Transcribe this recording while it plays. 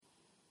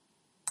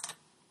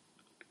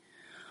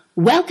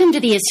Welcome to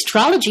the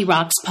Astrology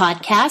Rocks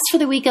podcast for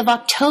the week of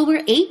October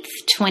 8th,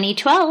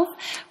 2012,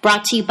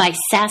 brought to you by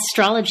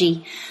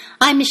Sastrology.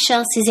 I'm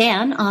Michelle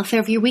Suzanne, author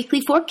of your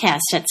weekly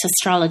forecast at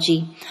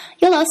Sastrology.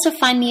 You'll also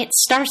find me at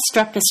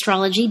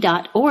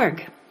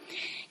starstruckastrology.org.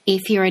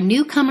 If you're a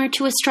newcomer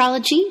to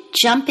astrology,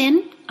 jump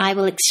in. I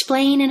will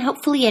explain and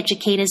hopefully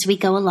educate as we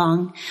go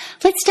along.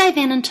 Let's dive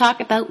in and talk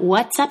about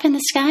what's up in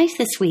the skies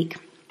this week.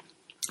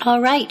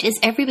 All right, is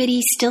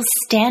everybody still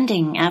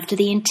standing after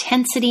the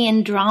intensity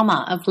and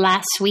drama of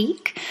last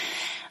week?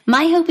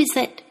 My hope is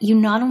that you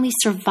not only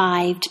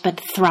survived,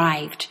 but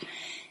thrived.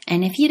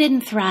 And if you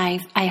didn't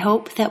thrive, I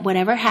hope that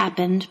whatever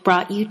happened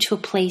brought you to a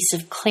place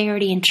of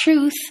clarity and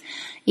truth,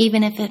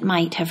 even if it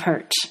might have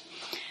hurt.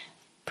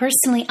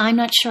 Personally, I'm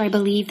not sure I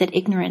believe that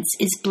ignorance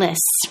is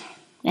bliss.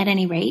 At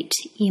any rate,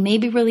 you may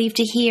be relieved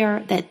to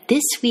hear that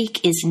this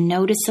week is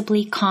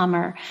noticeably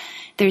calmer.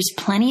 There's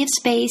plenty of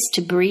space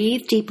to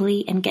breathe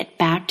deeply and get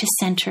back to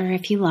center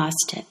if you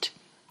lost it.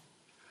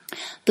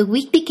 The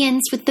week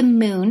begins with the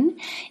moon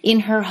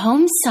in her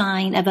home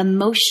sign of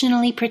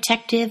emotionally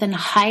protective and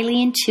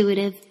highly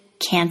intuitive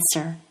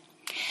Cancer.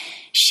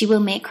 She will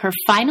make her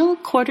final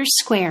quarter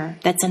square,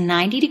 that's a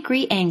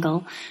 90-degree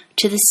angle,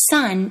 to the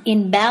sun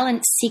in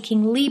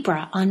balance-seeking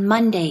Libra on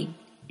Monday.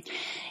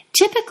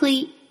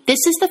 Typically,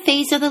 this is the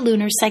phase of the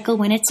lunar cycle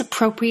when it's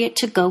appropriate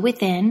to go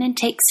within and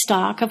take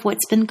stock of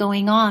what's been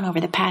going on over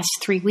the past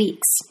 3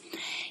 weeks.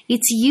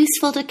 It's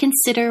useful to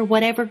consider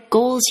whatever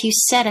goals you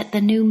set at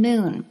the new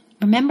moon.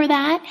 Remember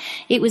that?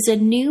 It was a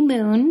new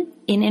moon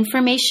in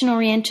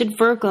information-oriented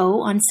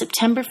Virgo on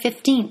September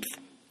 15th.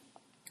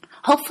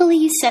 Hopefully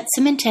you set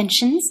some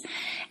intentions,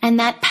 and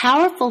that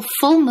powerful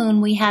full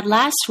moon we had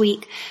last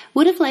week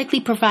would have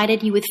likely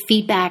provided you with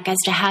feedback as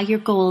to how your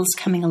goals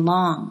coming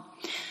along.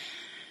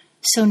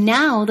 So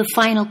now the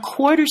final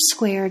quarter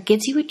square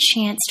gives you a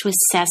chance to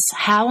assess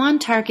how on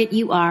target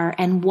you are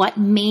and what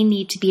may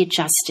need to be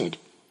adjusted.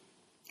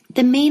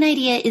 The main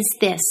idea is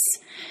this.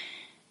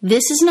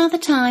 This is not the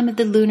time of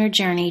the lunar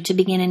journey to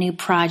begin a new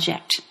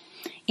project.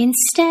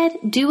 Instead,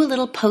 do a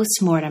little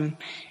post-mortem.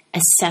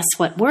 Assess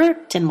what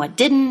worked and what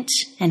didn't,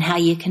 and how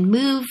you can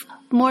move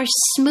more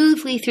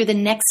smoothly through the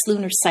next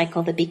lunar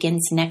cycle that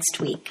begins next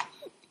week.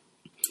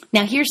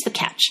 Now here's the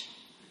catch.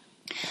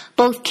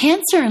 Both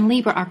Cancer and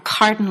Libra are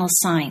cardinal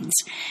signs,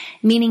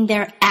 meaning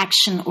they're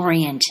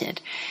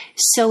action-oriented.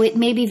 So it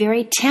may be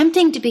very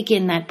tempting to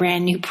begin that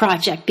brand new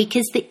project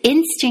because the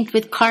instinct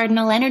with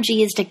cardinal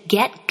energy is to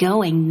get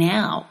going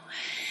now.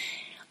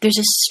 There's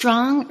a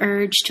strong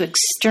urge to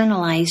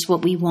externalize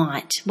what we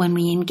want when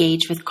we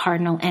engage with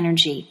cardinal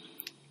energy.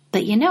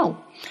 But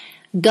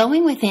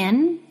going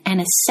within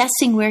and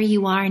assessing where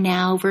you are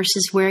now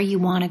versus where you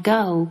want to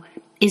go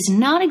is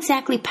not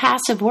exactly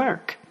passive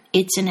work.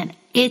 It's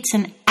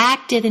an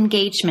active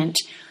engagement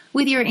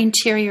with your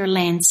interior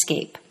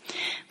landscape,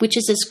 which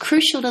is as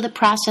crucial to the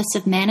process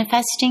of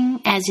manifesting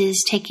as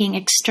is taking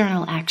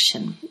external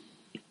action.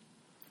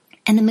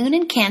 And the moon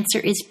in Cancer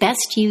is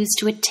best used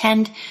to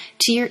attend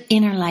to your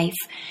inner life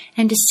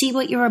and to see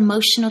what your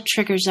emotional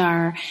triggers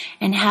are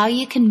and how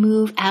you can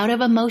move out of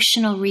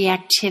emotional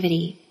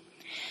reactivity.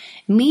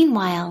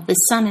 Meanwhile, the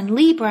sun in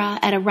Libra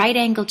at a right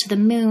angle to the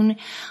moon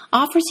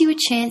offers you a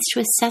chance to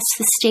assess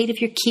the state of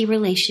your key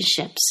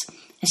relationships,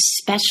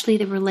 especially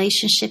the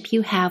relationship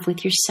you have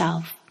with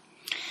yourself.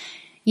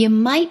 You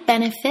might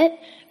benefit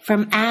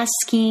from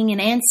asking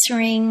and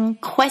answering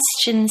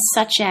questions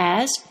such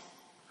as,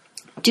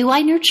 do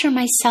I nurture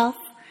myself,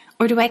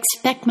 or do I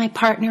expect my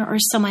partner or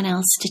someone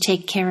else to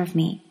take care of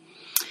me?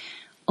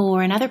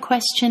 Or another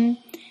question,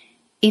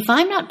 if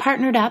I'm not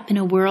partnered up in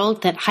a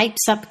world that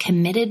hypes up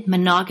committed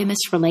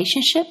monogamous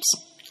relationships,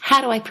 how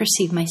do I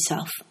perceive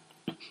myself?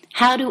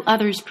 How do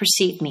others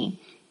perceive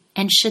me?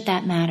 And should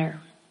that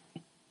matter?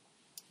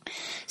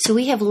 So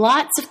we have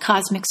lots of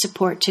cosmic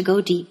support to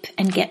go deep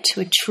and get to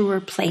a truer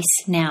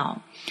place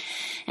now.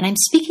 And I'm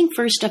speaking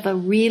first of a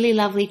really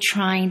lovely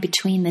trine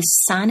between the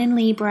Sun in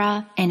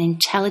Libra and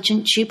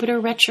intelligent Jupiter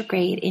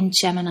retrograde in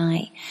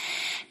Gemini.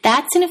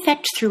 That's in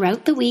effect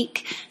throughout the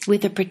week,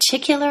 with a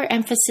particular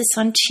emphasis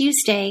on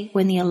Tuesday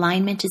when the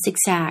alignment is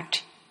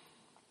exact.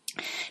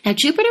 Now,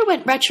 Jupiter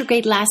went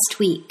retrograde last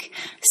week,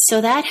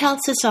 so that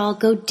helps us all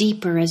go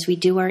deeper as we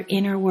do our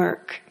inner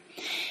work.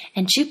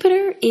 And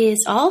Jupiter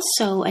is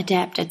also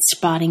adept at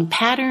spotting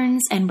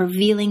patterns and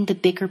revealing the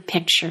bigger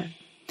picture.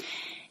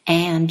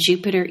 And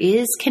Jupiter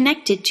is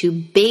connected to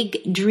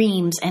big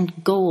dreams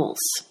and goals.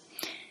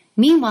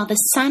 Meanwhile, the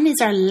Sun is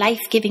our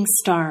life-giving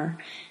star.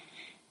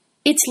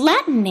 Its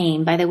Latin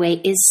name, by the way,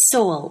 is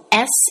Sol,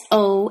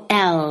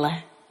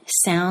 S-O-L.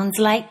 Sounds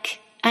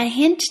like a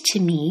hint to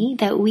me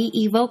that we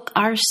evoke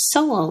our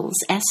souls,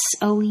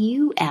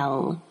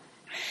 S-O-U-L,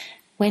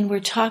 when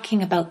we're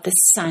talking about the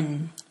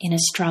Sun in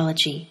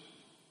astrology.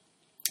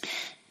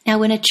 Now,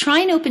 when a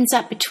trine opens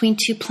up between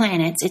two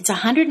planets, it's a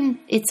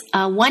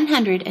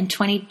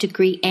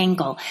 120-degree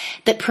angle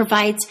that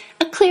provides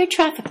a clear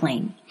traffic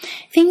lane.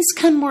 Things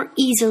come more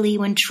easily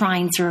when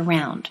trines are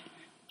around.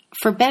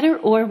 For better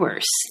or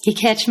worse, you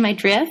catch my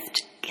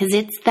drift? because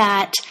it's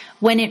that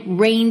when it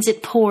rains,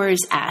 it pours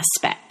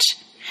aspect.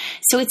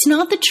 So it's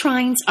not that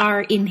trines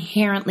are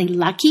inherently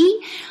lucky,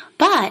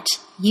 but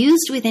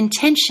used with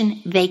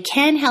intention, they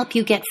can help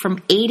you get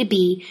from A to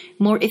B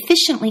more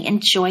efficiently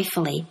and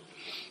joyfully,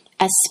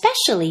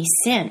 especially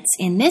since,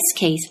 in this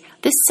case,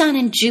 the Sun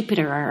and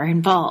Jupiter are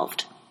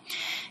involved.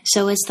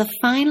 So as the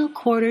final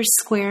quarter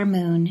square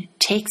moon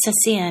takes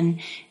us in,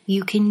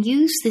 you can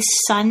use this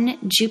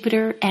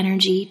Sun-Jupiter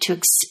energy to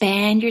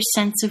expand your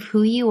sense of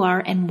who you are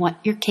and what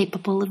you're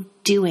capable of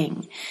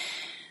doing.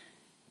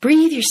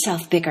 Breathe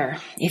yourself bigger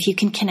if you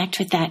can connect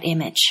with that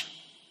image.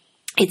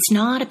 It's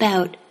not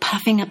about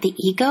puffing up the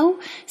ego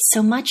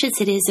so much as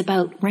it is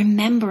about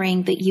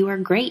remembering that you are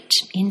great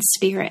in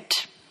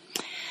spirit.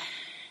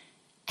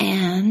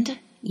 And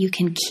you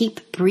can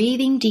keep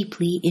breathing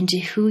deeply into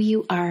who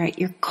you are at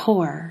your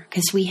core,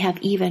 because we have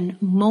even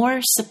more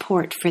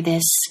support for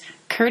this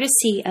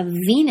courtesy of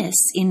Venus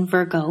in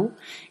Virgo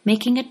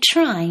making a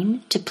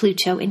trine to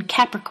Pluto in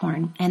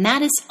Capricorn, and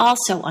that is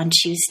also on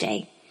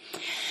Tuesday.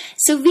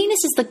 So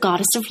Venus is the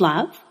goddess of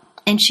love,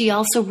 and she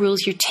also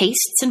rules your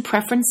tastes and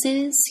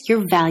preferences,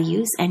 your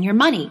values, and your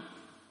money.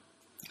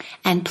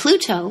 And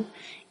Pluto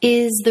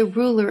is the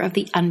ruler of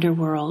the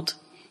underworld.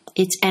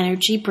 Its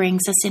energy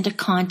brings us into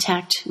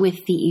contact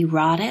with the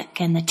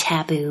erotic and the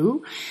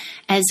taboo,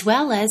 as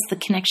well as the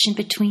connection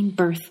between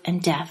birth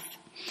and death.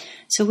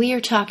 So we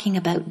are talking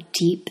about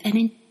deep and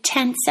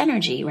intense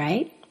energy,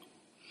 right?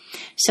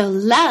 So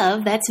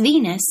love, that's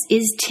Venus,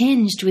 is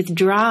tinged with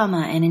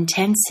drama and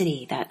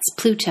intensity. That's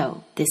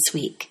Pluto this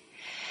week.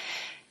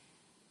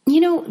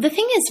 You know, the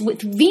thing is,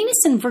 with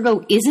Venus in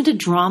Virgo isn't a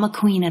drama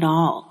queen at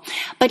all,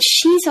 but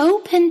she's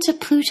open to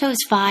Pluto's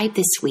vibe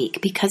this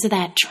week because of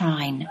that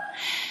trine.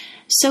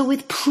 So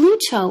with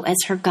Pluto as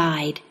her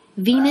guide,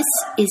 Venus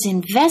is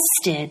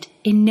invested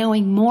in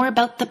knowing more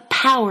about the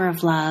power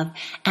of love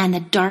and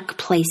the dark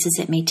places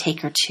it may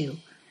take her to.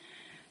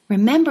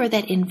 Remember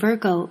that in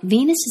Virgo,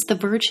 Venus is the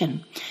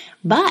virgin,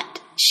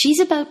 but she's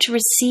about to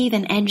receive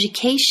an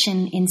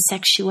education in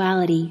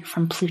sexuality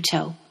from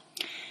Pluto.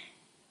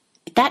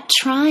 That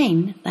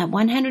trine, that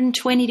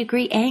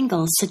 120-degree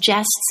angle,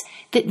 suggests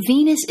that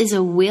Venus is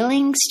a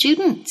willing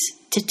student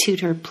to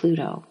tutor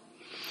Pluto.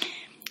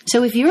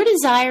 So if your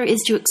desire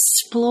is to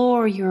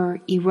explore your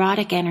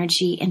erotic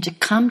energy and to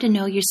come to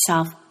know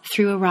yourself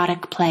through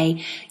erotic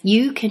play,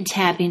 you can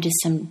tap into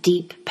some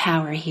deep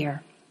power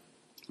here.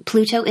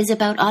 Pluto is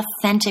about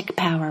authentic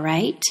power,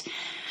 right?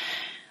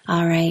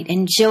 All right,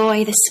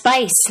 enjoy the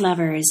spice,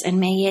 lovers, and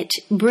may it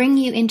bring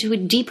you into a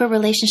deeper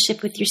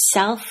relationship with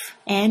yourself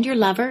and your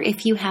lover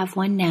if you have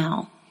one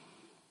now.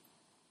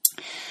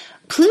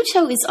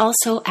 Pluto is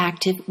also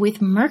active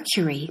with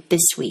Mercury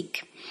this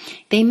week.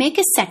 They make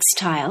a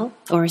sextile,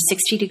 or a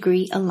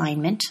 60-degree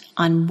alignment,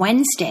 on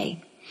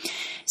Wednesday.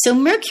 So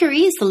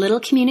Mercury is the little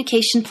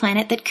communication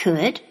planet that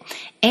could,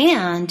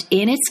 and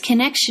in its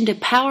connection to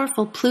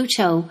powerful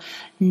Pluto,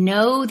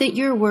 know that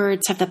your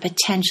words have the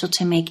potential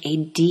to make a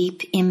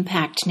deep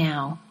impact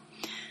now.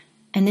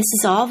 And this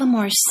is all the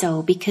more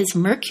so because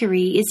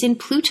Mercury is in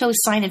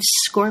Pluto's sign of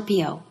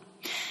Scorpio.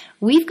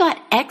 We've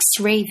got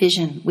X-ray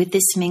vision with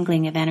this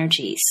mingling of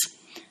energies.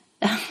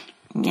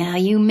 Now,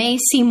 you may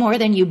see more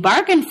than you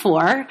bargained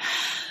for,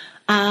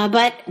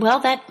 but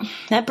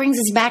that brings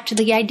us back to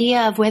the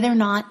idea of whether or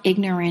not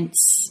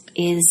ignorance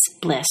is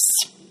bliss.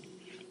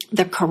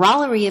 The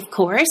corollary, of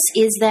course,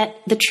 is that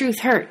the truth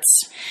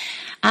hurts.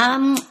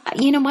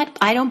 You know what?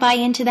 I don't buy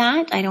into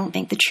that. I don't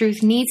think the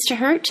truth needs to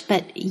hurt,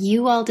 but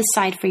you all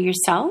decide for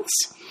yourselves.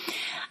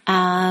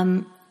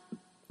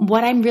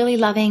 What I'm really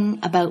loving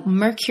about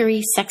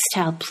Mercury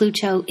sextile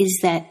Pluto is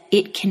that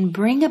it can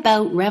bring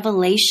about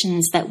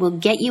revelations that will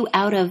get you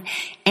out of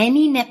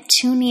any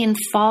Neptunian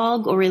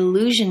fog or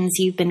illusions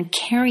you've been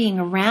carrying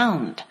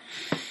around.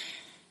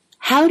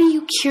 How do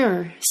you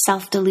cure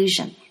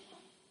self-delusion?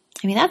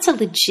 I mean, that's a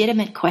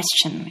legitimate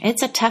question.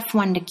 It's a tough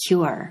one to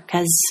cure,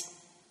 because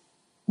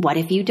what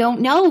if you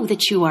don't know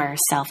that you are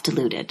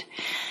self-deluded?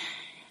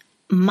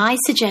 My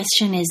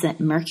suggestion is that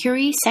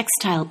Mercury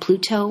sextile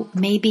Pluto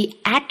may be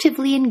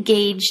actively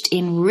engaged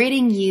in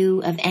ridding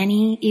you of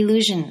any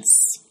illusions,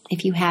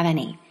 if you have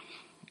any.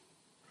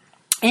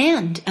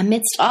 And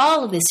amidst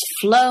all of this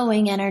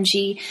flowing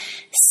energy,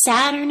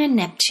 Saturn and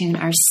Neptune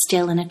are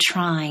still in a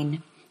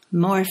trine.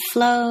 More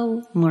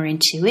flow, more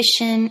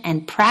intuition,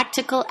 and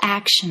practical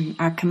action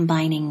are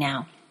combining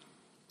now.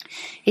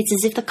 It's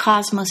as if the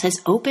cosmos has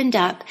opened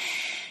up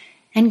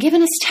and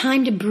given us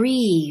time to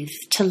breathe,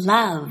 to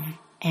love,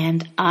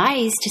 and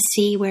eyes to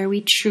see where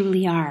we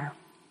truly are.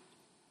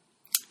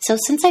 So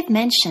since I've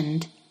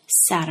mentioned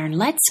Saturn,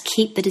 let's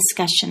keep the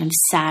discussion of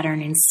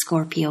Saturn in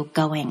Scorpio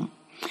going.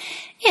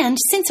 And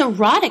since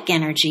erotic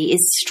energy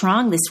is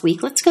strong this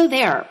week, let's go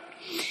there.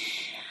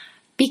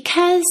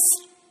 Because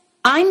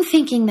I'm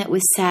thinking that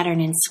with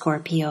Saturn in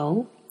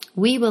Scorpio,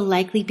 we will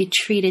likely be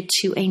treated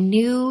to a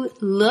new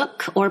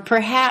look, or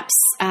perhaps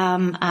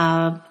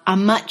a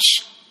much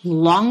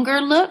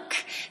longer look,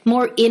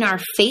 more in our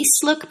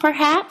face look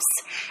perhaps,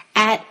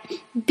 at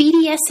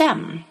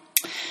BDSM.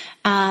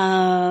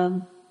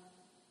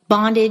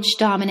 bondage,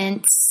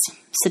 dominance,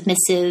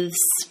 submissives,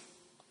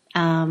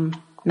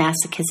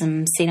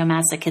 masochism,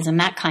 sadomasochism,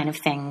 that kind of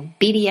thing.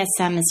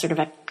 BDSM is sort of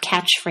a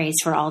catchphrase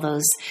for all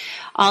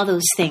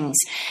those things.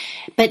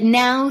 But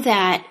now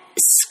that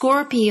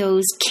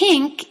Scorpio's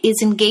kink is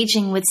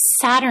engaging with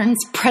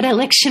Saturn's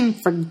predilection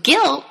for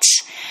guilt,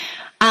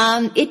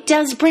 it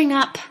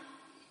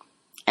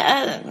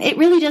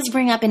really does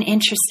bring up an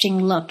interesting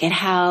look at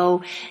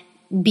how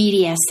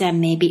BDSM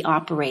may be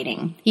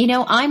operating.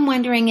 I'm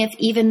wondering if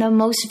even the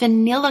most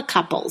vanilla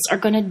couples are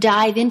going to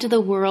dive into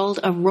the world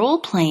of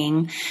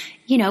role-playing,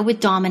 with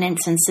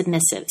dominance and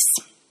submissives.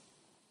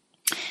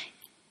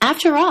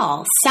 After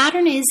all,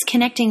 Saturn is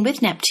connecting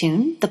with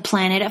Neptune, the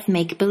planet of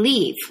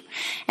make-believe,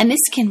 and this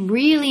can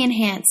really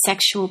enhance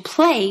sexual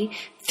play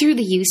through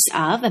the use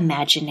of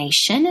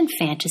imagination and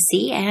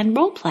fantasy and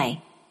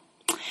role-play.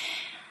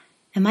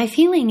 And my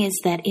feeling is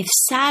that if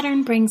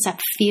Saturn brings up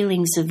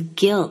feelings of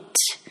guilt,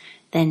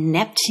 then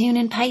Neptune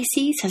in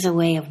Pisces has a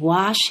way of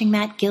washing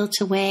that guilt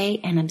away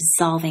and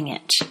absolving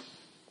it.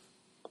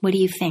 What do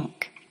you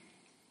think?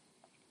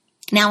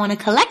 Now, on a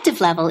collective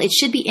level, it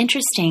should be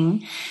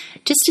interesting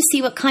just to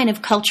see what kind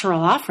of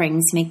cultural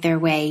offerings make their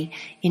way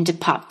into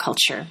pop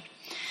culture.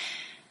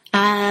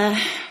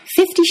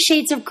 50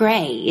 Shades of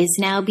Grey is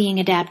now being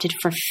adapted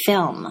for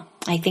film.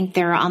 I think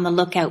they're on the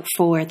lookout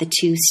for the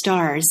 2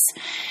 stars.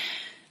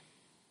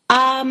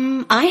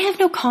 I have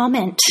no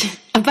comment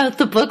about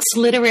the book's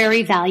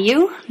literary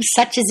value,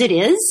 such as it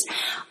is,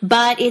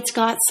 but it's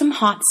got some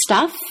hot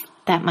stuff.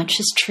 That much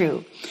is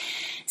true.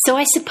 So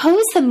I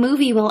suppose the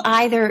movie will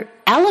either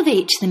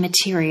elevate the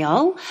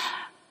material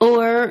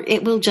or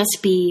it will just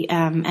be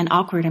an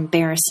awkward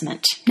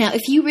embarrassment. Now,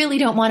 if you really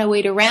don't want to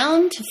wait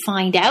around to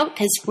find out,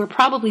 because we're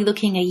probably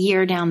looking a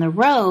year down the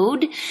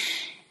road,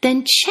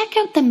 then check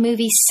out the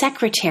movie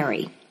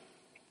Secretary,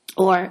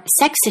 or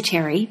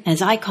Sexitary,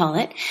 as I call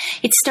it.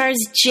 It stars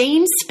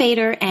James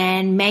Spader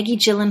and Maggie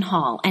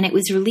Gyllenhaal, and it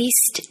was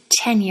released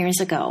 10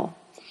 years ago.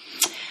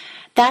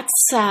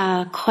 That's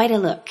quite a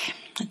look.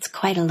 That's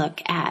quite a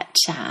look at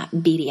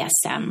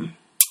BDSM.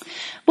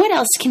 What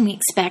else can we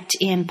expect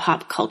in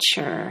pop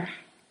culture?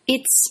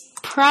 It's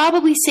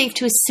probably safe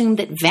to assume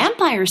that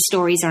vampire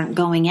stories aren't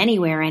going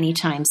anywhere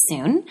anytime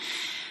soon.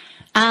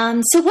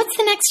 So what's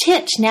the next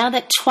hit now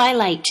that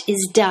Twilight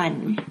is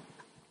done?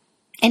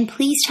 And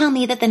please tell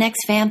me that the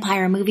next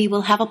vampire movie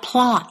will have a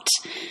plot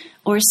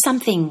or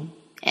something,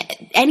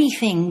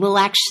 anything will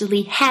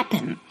actually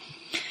happen.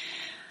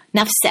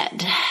 Enough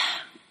said.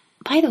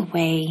 By the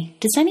way,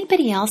 does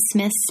anybody else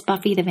miss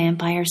Buffy the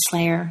Vampire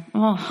Slayer?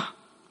 Oh,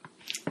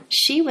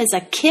 she was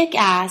a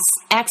kick-ass,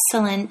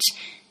 excellent,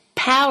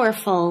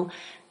 powerful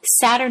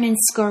Saturn and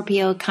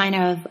Scorpio kind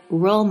of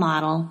role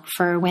model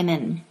for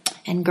women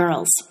and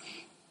girls.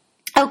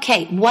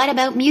 Okay, what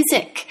about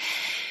music?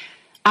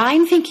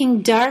 I'm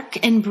thinking dark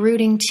and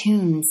brooding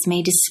tunes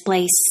may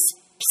displace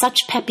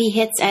such peppy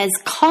hits as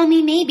Call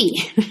Me Maybe.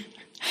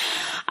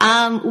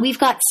 We've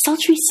got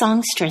sultry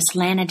songstress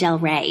Lana Del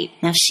Rey.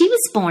 Now, she was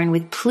born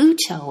with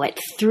Pluto at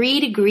 3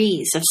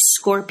 degrees of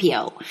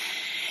Scorpio.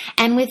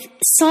 And with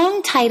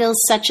song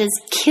titles such as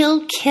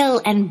Kill,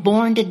 Kill, and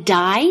Born to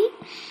Die,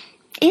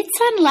 it's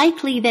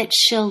unlikely that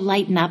she'll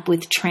lighten up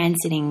with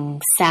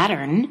transiting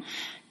Saturn,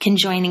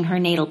 conjoining her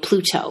natal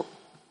Pluto.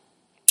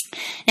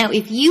 Now,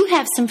 if you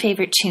have some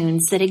favorite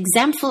tunes that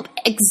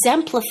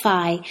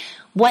exemplify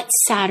what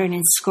Saturn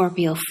and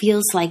Scorpio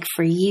feels like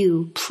for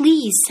you,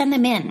 please send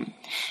them in.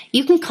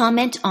 You can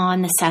comment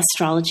on the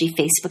Sastrology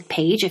Facebook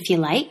page if you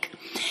like.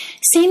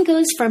 Same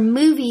goes for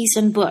movies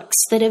and books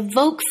that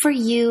evoke for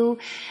you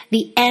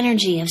the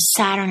energy of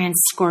Saturn and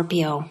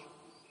Scorpio.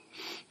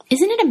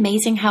 Isn't it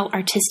amazing how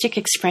artistic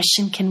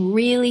expression can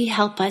really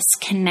help us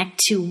connect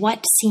to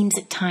what seems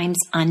at times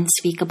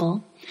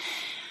unspeakable?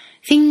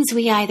 Things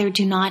we either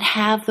do not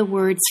have the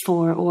words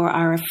for or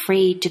are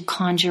afraid to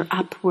conjure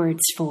up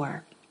words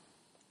for.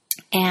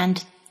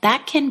 And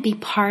that can be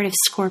part of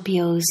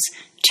Scorpio's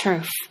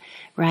turf,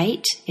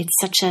 right? It's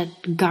such a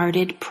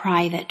guarded,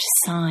 private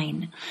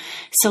sign.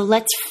 So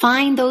let's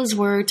find those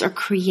words or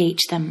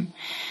create them.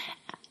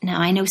 Now,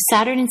 I know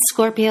Saturn and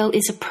Scorpio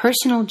is a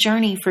personal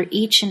journey for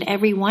each and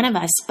every one of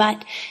us,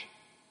 but,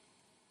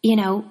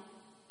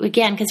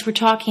 again, because we're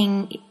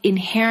talking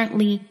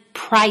inherently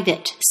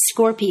private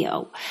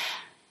Scorpio,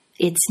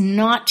 it's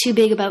not too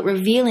big about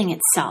revealing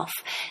itself.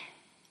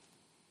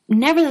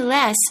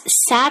 Nevertheless,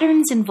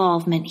 Saturn's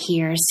involvement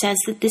here says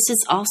that this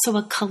is also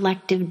a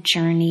collective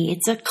journey.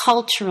 It's a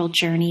cultural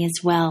journey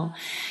as well.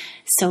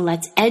 So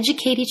let's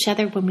educate each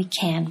other when we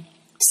can.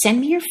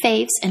 Send me your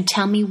faves and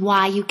tell me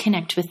why you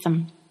connect with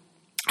them.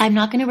 I'm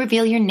not going to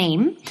reveal your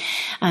name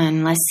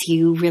unless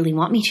you really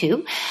want me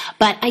to,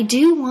 but I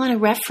do want to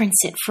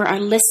reference it for our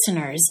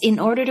listeners in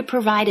order to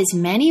provide as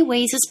many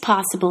ways as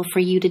possible for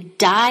you to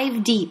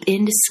dive deep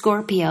into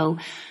Scorpio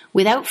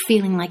without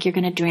feeling like you're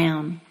going to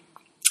drown.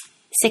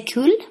 C'est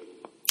cool?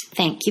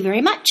 Thank you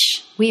very much.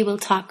 We will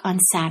talk on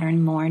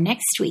Saturn more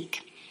next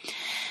week.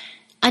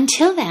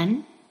 Until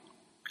then,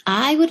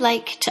 I would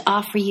like to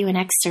offer you an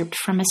excerpt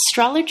from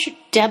astrologer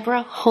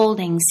Deborah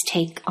Holding's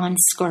take on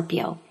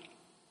Scorpio.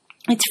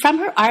 It's from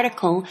her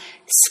article,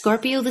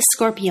 Scorpio the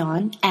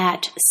Scorpion,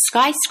 at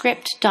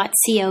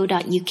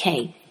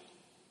skyscript.co.uk.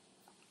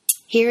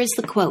 Here is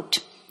the quote.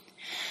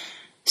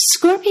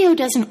 Scorpio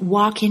doesn't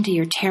walk into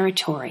your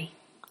territory.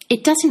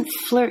 It doesn't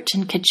flirt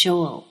and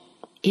cajole.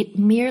 It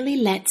merely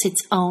lets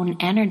its own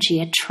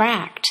energy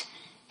attract.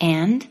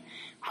 And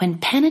when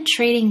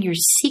penetrating your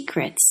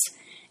secrets,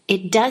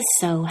 it does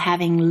so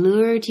having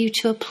lured you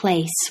to a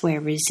place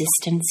where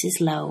resistance is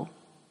low.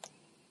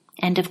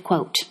 End of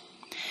quote.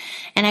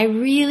 And I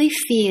really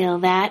feel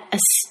that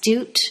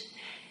astute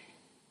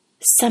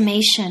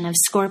summation of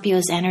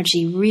Scorpio's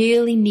energy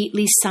really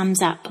neatly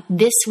sums up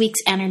this week's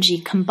energy,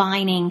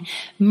 combining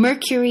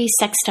Mercury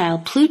sextile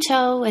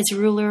Pluto as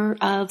ruler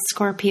of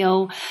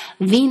Scorpio,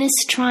 Venus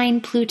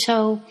trine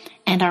Pluto,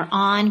 and our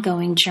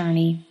ongoing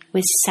journey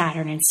with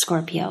Saturn in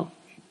Scorpio.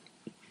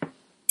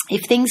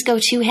 If things go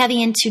too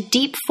heavy and too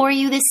deep for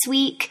you this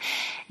week,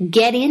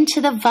 get into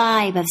the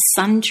vibe of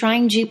Sun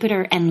trine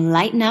Jupiter and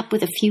lighten up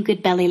with a few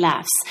good belly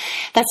laughs.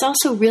 That's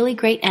also really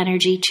great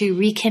energy to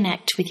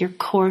reconnect with your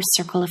core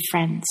circle of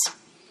friends.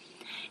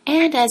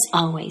 And as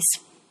always,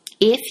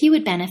 if you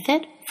would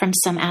benefit from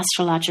some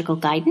astrological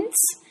guidance,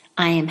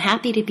 I am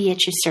happy to be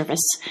at your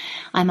service.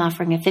 I'm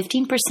offering a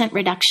 15%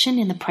 reduction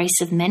in the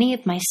price of many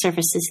of my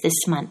services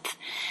this month.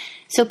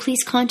 So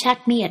please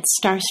contact me at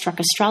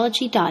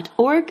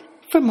starstruckastrology.org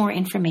for more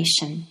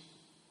information.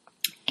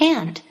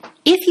 And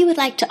if you would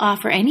like to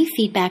offer any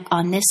feedback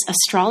on this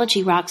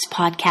Astrology Rocks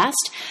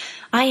podcast,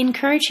 I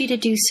encourage you to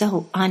do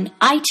so on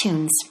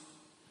iTunes.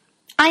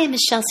 I am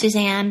Michelle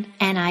Suzanne,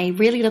 and I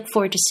really look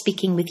forward to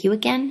speaking with you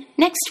again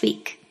next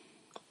week.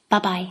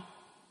 Bye-bye.